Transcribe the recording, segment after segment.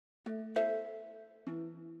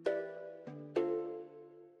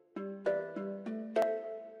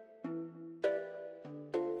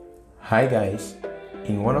Hi guys,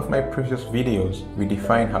 in one of my previous videos, we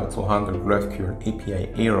defined how to handle GraphQL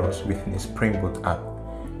API errors within a Sping-boot app.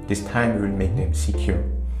 This time we will make them secure.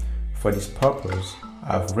 For this purpose,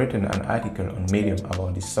 I've written an article on Medium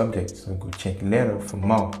about this subject, so go check later for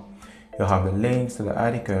more. You'll have the links to the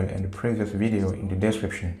article and the previous video in the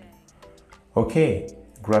description. Okay,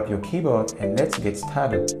 grab your keyboard and let's get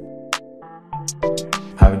started.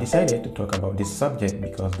 I've decided to talk about this subject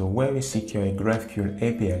because the way we secure a GraphQL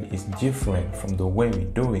API is different from the way we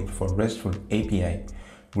do it for RESTful API.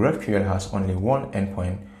 GraphQL has only one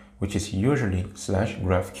endpoint, which is usually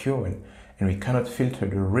 /GraphQL, and we cannot filter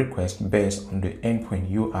the request based on the endpoint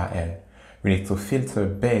URL. We need to filter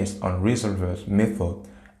based on resolver's method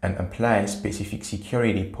and apply specific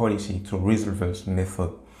security policy to resolver's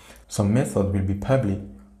method. Some methods will be public.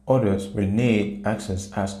 Others will need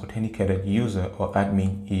access as authenticated user or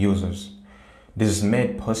admin users. This is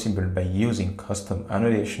made possible by using custom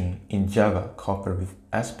annotation in Java coupled with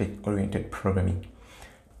aspect-oriented programming.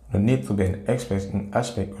 No need to be an expert in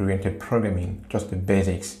aspect-oriented programming, just the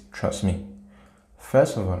basics, trust me.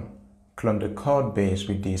 First of all, clone the code base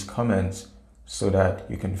with these commands so that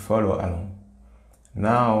you can follow along.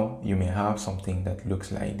 Now you may have something that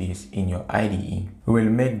looks like this in your IDE. We will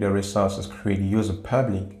make the resources create user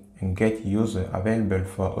public and get user available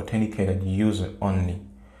for authenticated user only.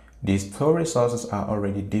 These two resources are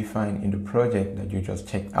already defined in the project that you just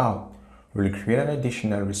checked out. We will create an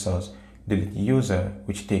additional resource, delete user,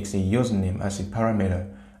 which takes a username as a parameter,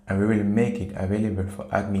 and we will make it available for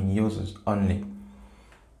admin users only.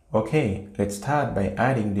 Okay, let's start by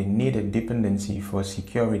adding the needed dependency for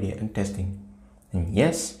security and testing. And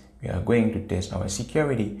yes, we are going to test our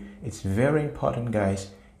security. It's very important,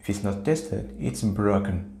 guys. If it's not tested, it's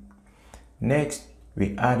broken. Next,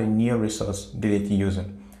 we add a new resource, delete user.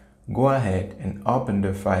 Go ahead and open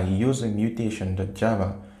the file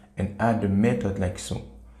usermutation.java and add the method like so.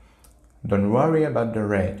 Don't worry about the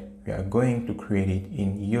red. We are going to create it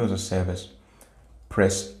in user service.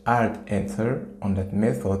 Press Alt-Enter on that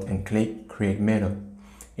method and click Create Method.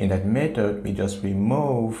 In that method, we just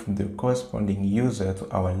remove the corresponding user to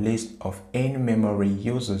our list of in-memory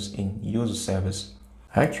users in user service.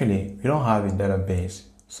 Actually, we don't have a database,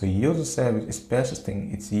 so user service is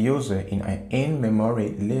persisting its user in an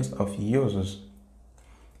in-memory list of users.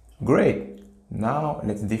 Great! Now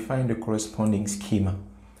let's define the corresponding schema.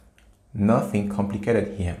 Nothing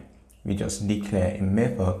complicated here. We just declare a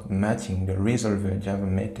method matching the resolver Java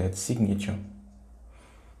method signature.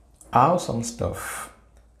 Awesome stuff!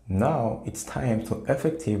 Now it's time to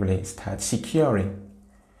effectively start securing.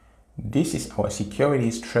 This is our security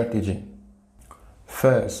strategy.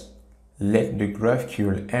 First, let the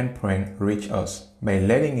GraphQL endpoint reach us by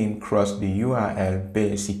letting him cross the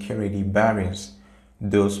URL-based security barriers.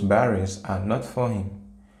 Those barriers are not for him.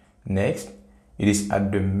 Next, it is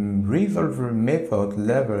at the resolver method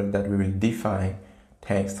level that we will define,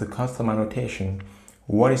 thanks to custom annotation,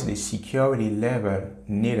 what is the security level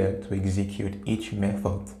needed to execute each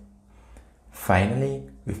method. Finally,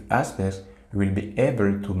 with aspects, we will be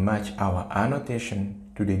able to match our annotation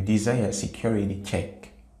to the desired security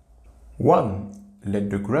check. 1. Let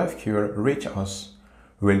the GraphQL reach us.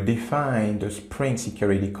 We will define the Spring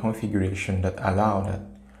security configuration that allows that.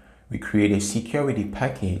 We create a security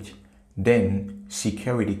package, then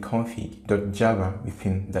securityconfig.java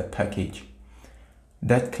within that package.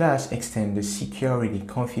 That class extends the security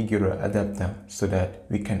configurer adapter so that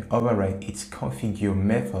we can override its configure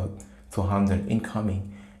method to handle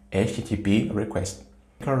incoming HTTP requests.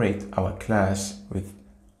 Decorate our class with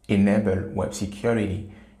enable web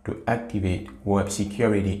security to activate web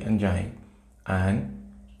security engine and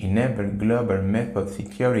enable global method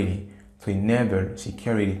security to enable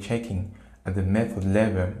security checking at the method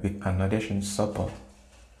level with annotation support.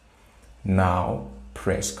 Now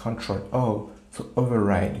press Ctrl-O to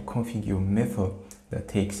override the configure method that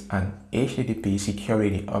takes an HTTP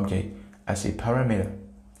security object as a parameter.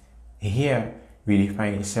 Here, we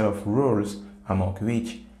define a set of rules among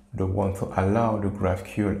which the one to allow the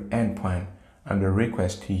GraphQL endpoint and the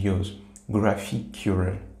request to use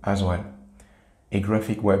GraphQL as well, a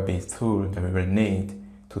graphic web-based tool that we will need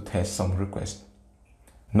to test some requests.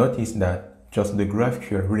 Notice that just the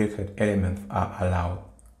GraphQL related elements are allowed.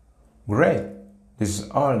 Great! This is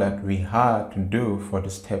all that we had to do for the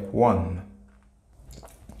step 1.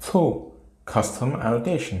 2. Custom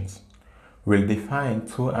annotations. We'll define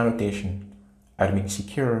two annotations, admin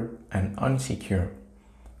secure and unsecure.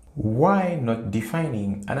 Why not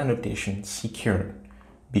defining an annotation secure?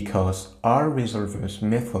 Because our resolver's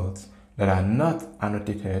methods that are not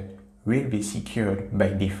annotated will be secured by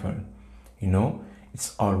default.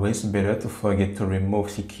 It's always better to forget to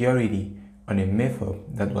remove security on a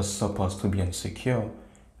method that was supposed to be insecure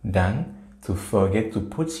than to forget to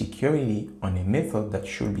put security on a method that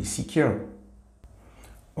should be secure.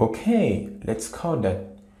 Okay, let's code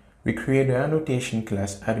that. We create the annotation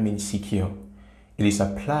class admin secure. It is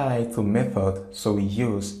applied to method, so we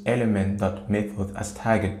use element.method as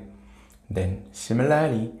target. Then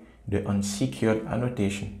similarly, the unsecured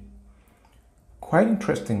annotation. Quite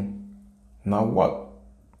interesting. Now what?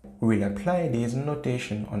 We'll apply this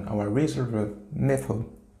annotation on our resolver method.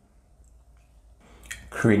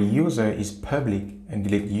 Create user is public and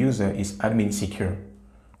delete user is admin secure.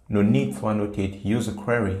 No need to annotate user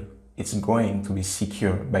query. It's going to be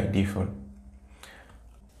secure by default.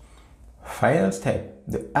 Final step,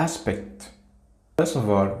 the aspect. First of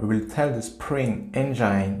all, we will tell the Spring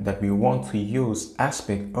engine that we want to use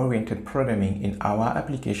aspect-oriented programming in our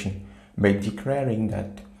application by declaring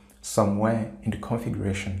that somewhere in the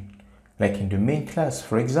configuration, like in the main class,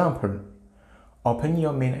 for example. Open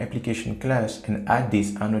your main application class and add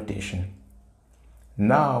this annotation.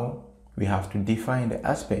 Now, we have to define the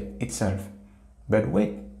aspect itself. But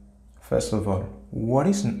wait, first of all, what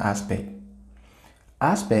is an aspect?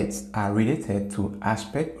 Aspects are related to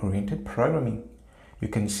aspect-oriented programming. You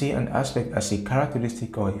can see an aspect as a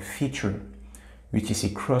characteristic or a feature, which is a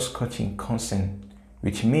cross-cutting concept,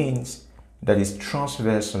 which means that it's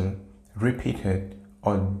transversal, repeated,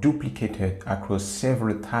 or duplicated across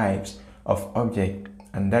several types of objects,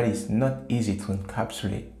 and that is not easy to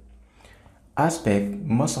encapsulate. Aspects,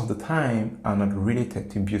 most of the time, are not related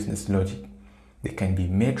to business logic. They can be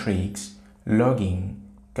metrics, logging,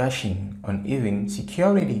 caching, and even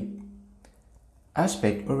security.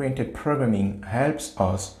 Aspect-oriented programming helps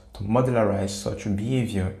us to modularize such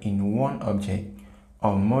behavior in one object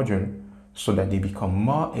or module so that they become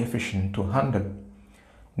more efficient to handle.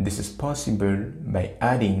 This is possible by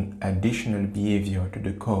adding additional behavior to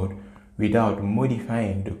the code without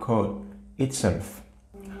modifying the code itself.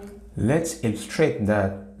 Let's illustrate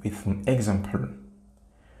that with an example.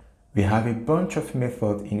 We have a bunch of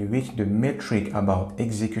methods in which the metric about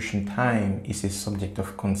execution time is a subject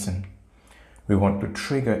of concern. We want to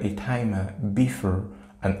trigger a timer before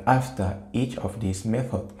and after each of these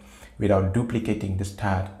methods without duplicating the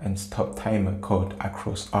start and stop timer code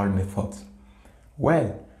across all methods.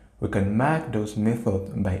 Well, we can mark those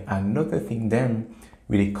methods by annotating them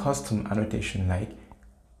with a custom annotation like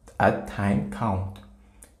 @time_count.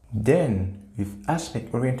 Then, with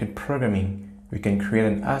aspect-oriented programming, we can create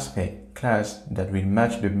an aspect class that will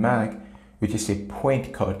match the mark, which is a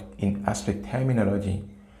point code in aspect terminology,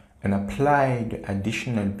 and apply the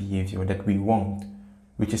additional behavior that we want,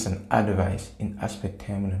 which is an advice in aspect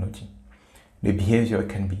terminology. The behavior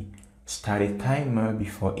can be start a timer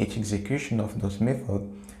before each execution of those methods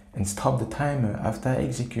and stop the timer after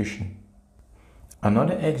execution.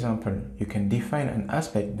 Another example, you can define an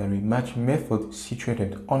aspect that will match method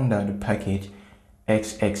situated under the package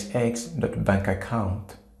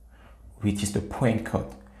xxx.bankaccount, which is the point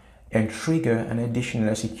code, and trigger an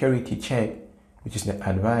additional security check, which is the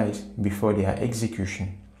advice before their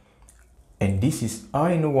execution. And this is all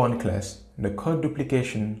in one class, the code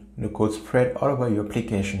duplication, the code spread all over your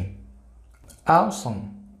application.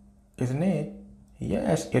 Awesome, isn't it?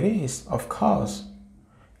 Yes, it is, of course.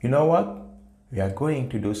 You know what? We are going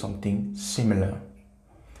to do something similar.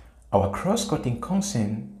 Our cross-cutting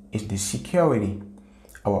concern is the security.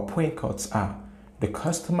 Our point codes are the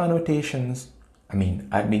custom annotations,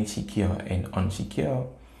 admin secure and unsecure,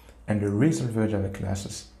 and the resolver Java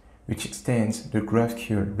classes, which extends the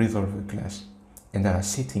GraphQL resolver class, and that are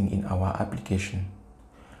sitting in our application.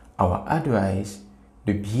 Our advice,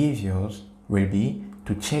 the behaviors, will be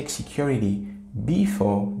to check security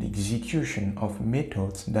before the execution of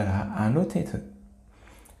methods that are annotated.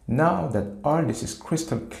 Now that all this is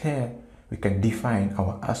crystal clear, we can define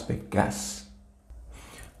our aspect class.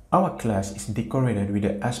 Our class is decorated with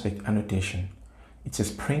the aspect annotation. It's a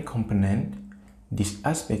Spring component. This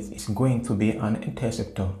aspect is going to be an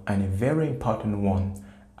interceptor, and a very important one,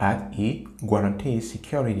 as it guarantees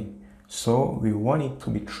security. So we want it to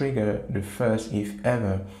be triggered the first if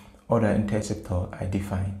ever other interceptor are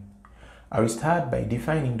defined. I will start by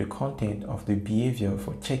defining the content of the behavior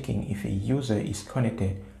for checking if a user is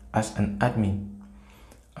connected as an admin.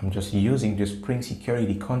 I'm just using the Spring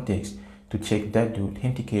security context to check that the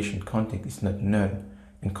authentication context is not null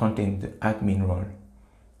and contains the admin role.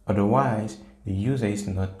 Otherwise, the user is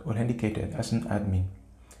not authenticated as an admin.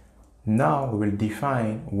 Now we will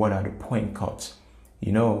define what are the point codes.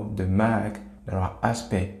 The mark that our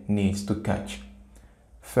aspect needs to catch.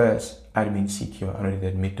 First, admin secure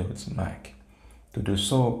annotated methods mark. To do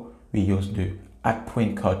so, we use the add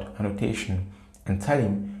point code annotation, and tell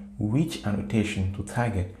him which annotation to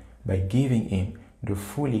target by giving him the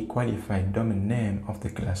fully qualified domain name of the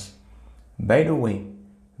class. By the way,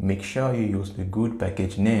 make sure you use the good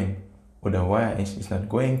package name, otherwise it's not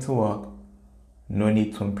going to work. No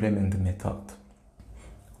need to implement the method.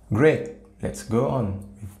 Great, let's go on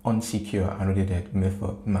with unsecure annotated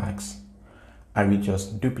method max. I will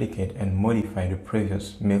just duplicate and modify the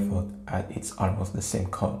previous method as it's almost the same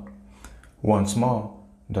code. Once more,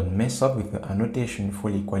 don't mess up with the annotation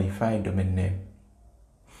fully qualified domain name.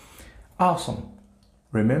 Awesome.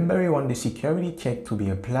 Remember we want the security check to be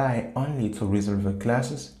applied only to resolver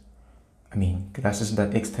classes. Classes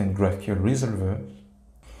that extend GraphQL resolvers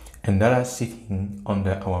and that are sitting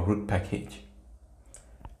under our root package.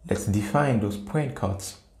 Let's define those point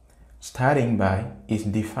codes. Starting by is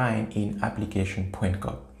defined in application point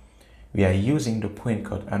code. We are using the point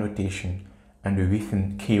code annotation and the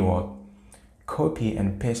within keyword. Copy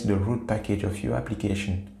and paste the root package of your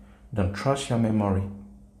application. Don't trust your memory.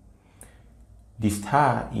 The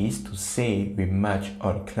star is to say we match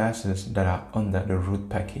all classes that are under the root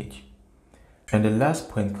package. And the last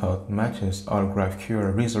point code matches all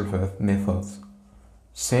GraphQL resolver methods.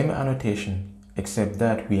 Same annotation, except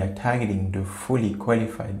that we are targeting the fully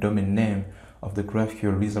qualified domain name of the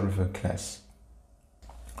GraphQL resolver class.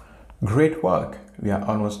 Great work! We are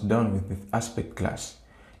almost done with this aspect class.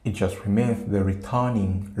 It just remains the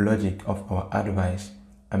returning logic of our advice.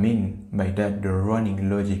 By that, the running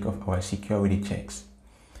logic of our security checks.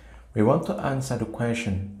 We want to answer the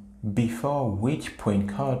question, before which point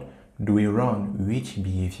code do we run which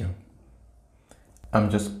behavior? I'm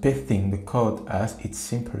just pasting the code as it's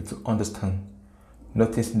simple to understand.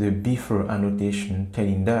 Notice the before annotation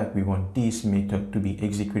telling that we want this method to be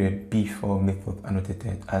executed before method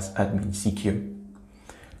annotated as admin secure.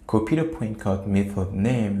 Copy the point code method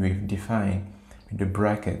name we've defined with the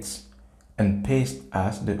brackets and paste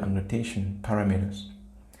as the annotation parameters.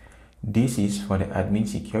 This is for the admin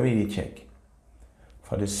security check.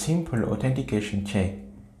 For the simple authentication check,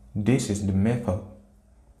 this is the method.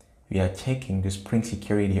 We are checking the Spring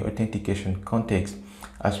Security authentication context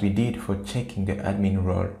as we did for checking the admin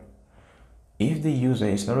role. If the user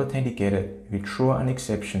is not authenticated, we throw an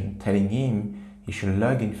exception telling him he should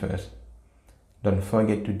log in first. Don't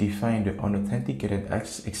forget to define the unauthenticated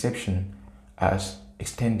access exception as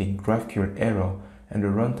extending GraphQL error and the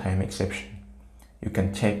runtime exception. You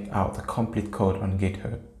can check out the complete code on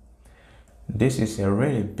GitHub. This is a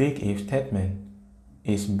really big if statement.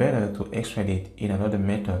 It's better to extract it in another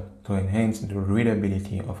method to enhance the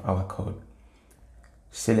readability of our code.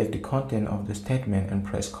 Select the content of the statement and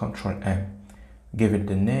press Ctrl M. Give it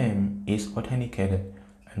the name is authenticated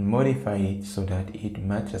and modify it so that it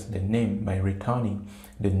matches the name by returning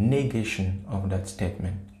the negation of that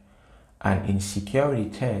statement. And in security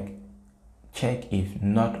check if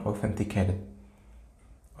not authenticated.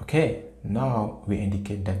 Okay, now we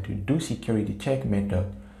indicate that the do security check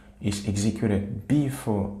method is executed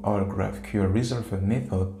before all GraphQL resolver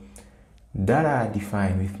methods that are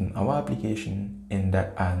defined within our application and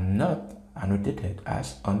that are not annotated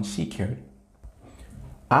as unsecured.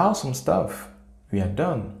 Awesome stuff! We are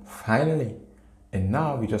done, finally! And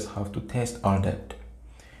now we just have to test all that.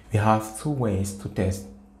 We have two ways to test,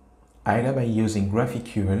 either by using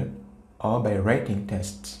GraphQL or by writing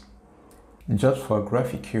tests. Just for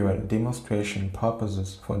GraphQL demonstration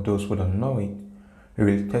purposes for those who don't know it, we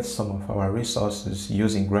will test some of our resources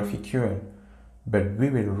using GraphQL, but we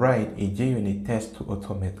will write a JUnit test to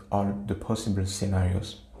automate all the possible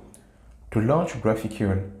scenarios. To launch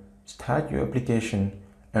GraphQL, start your application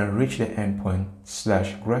and reach the endpoint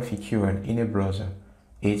 /GraphQL in a browser.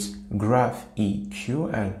 It's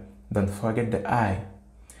GraphQL, don't forget the I.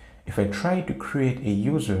 If I try to create a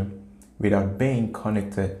user without being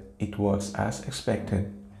connected, it works as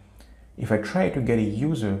expected. If I try to get a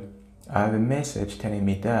user, I have a message telling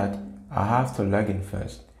me that I have to log in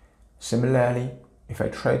first. Similarly, if I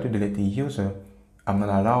try to delete a user, I'm not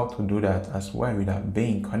allowed to do that as well without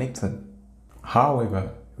being connected.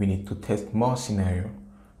 However, we need to test more scenarios.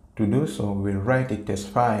 To do so, we'll write a test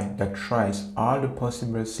file that tries all the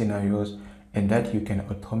possible scenarios and that you can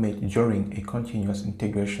automate during a continuous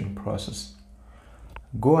integration process.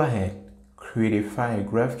 Go ahead, create a file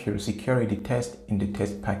GraphQL security test in the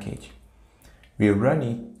test package. We run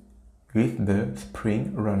it with the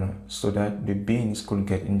Spring runner so that the beans could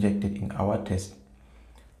get injected in our test.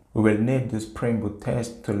 We will need the Sping-boot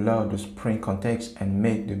test to load the Spring context and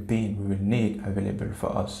make the bean we will need available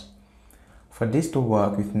for us. For this to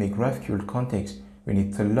work within a GraphQL context, we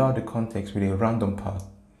need to load the context with a random path.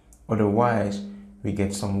 Otherwise, we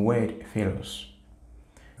get some weird failures.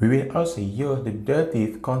 We will also use the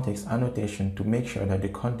dirty context annotation to make sure that the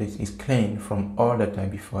context is clean from all data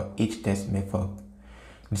before each test method.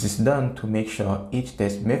 This is done to make sure each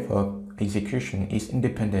test method execution is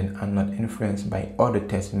independent and not influenced by other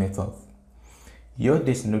test methods. Use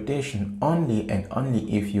this notation only and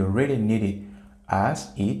only if you really need it, as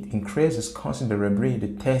it increases considerably the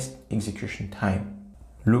test execution time.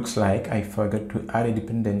 Looks like I forgot to add a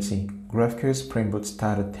dependency. GraphQL Spring-boot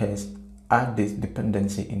starter test. Add this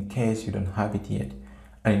dependency in case you don't have it yet,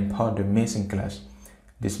 and import the missing class.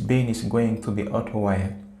 This bean is going to be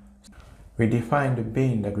auto-wired. We define the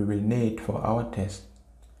bean that we will need for our test.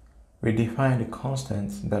 We define the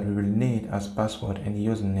constants that we will need as password and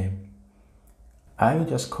username. I will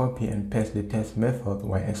just copy and paste the test method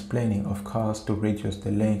while explaining, of course, to reduce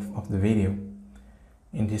the length of the video.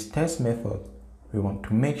 In this test method, we want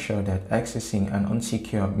to make sure that accessing an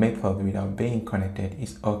unsecure method without being connected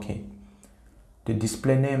is okay. The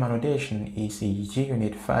display name annotation is a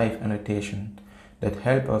GUnit 5 annotation that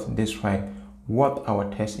helps us describe what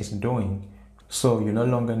our test is doing, so you no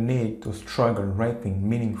longer need to struggle writing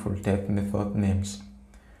meaningful test method names.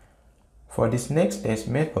 For this next test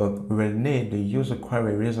method, we will need the user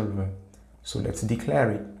query resolver, so let's declare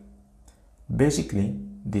it. Basically,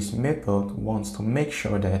 this method wants to make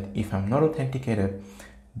sure that if I'm not authenticated,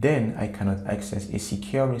 then I cannot access a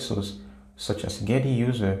secure resource such as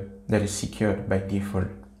getUser that is secured by default.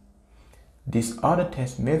 This other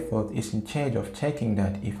test method is in charge of checking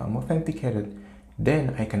that if I'm authenticated,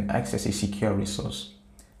 then I can access a secure resource.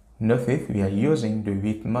 Notice we are using the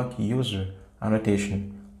with mock user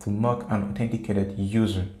annotation to mock an authenticated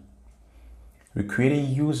user. We create a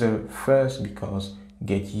user first because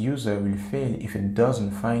getUser will fail if it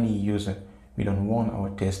doesn't find a user. We don't want our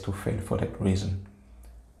test to fail for that reason.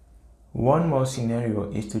 One more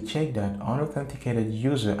scenario is to check that unauthenticated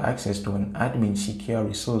user access to an admin secure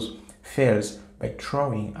resource fails by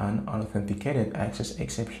throwing an unauthenticated access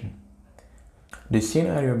exception. The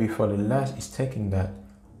scenario before the last is checking that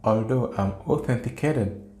although I'm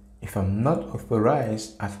authenticated, if I'm not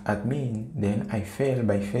authorized as admin, then I fail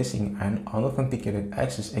by facing an unauthenticated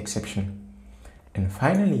access exception. And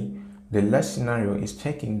finally, the last scenario is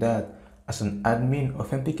checking that as an admin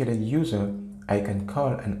authenticated user, I can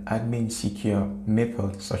call an admin secure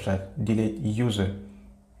method such as delete user.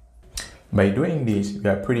 By doing this, we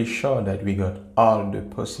are pretty sure that we got all the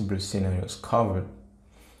possible scenarios covered.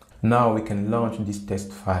 Now we can launch this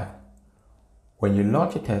test file. When you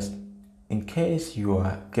launch a test, in case you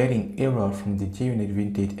are getting error from the GUnit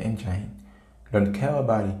vintage engine, don't care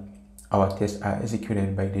about it. Our tests are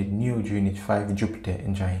executed by the new GUnit 5 Jupyter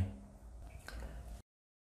engine.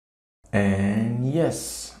 And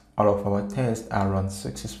yes, all of our tests are run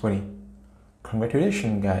successfully.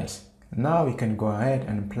 Congratulations guys! Now we can go ahead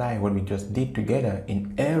and apply what we just did together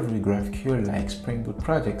in every GraphQL like Spring-boot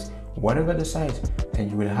projects, whatever the size,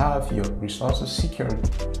 and you will have your resources secured.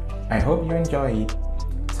 I hope you enjoy it.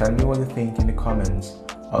 Tell me what you think in the comments.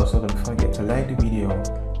 Also, don't forget to like the video,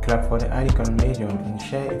 clap for the icon on Medium, and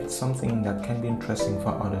share if it's something that can be interesting for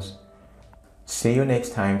others. See you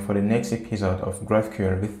next time for the next episode of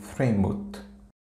GraphQL with Spring-boot.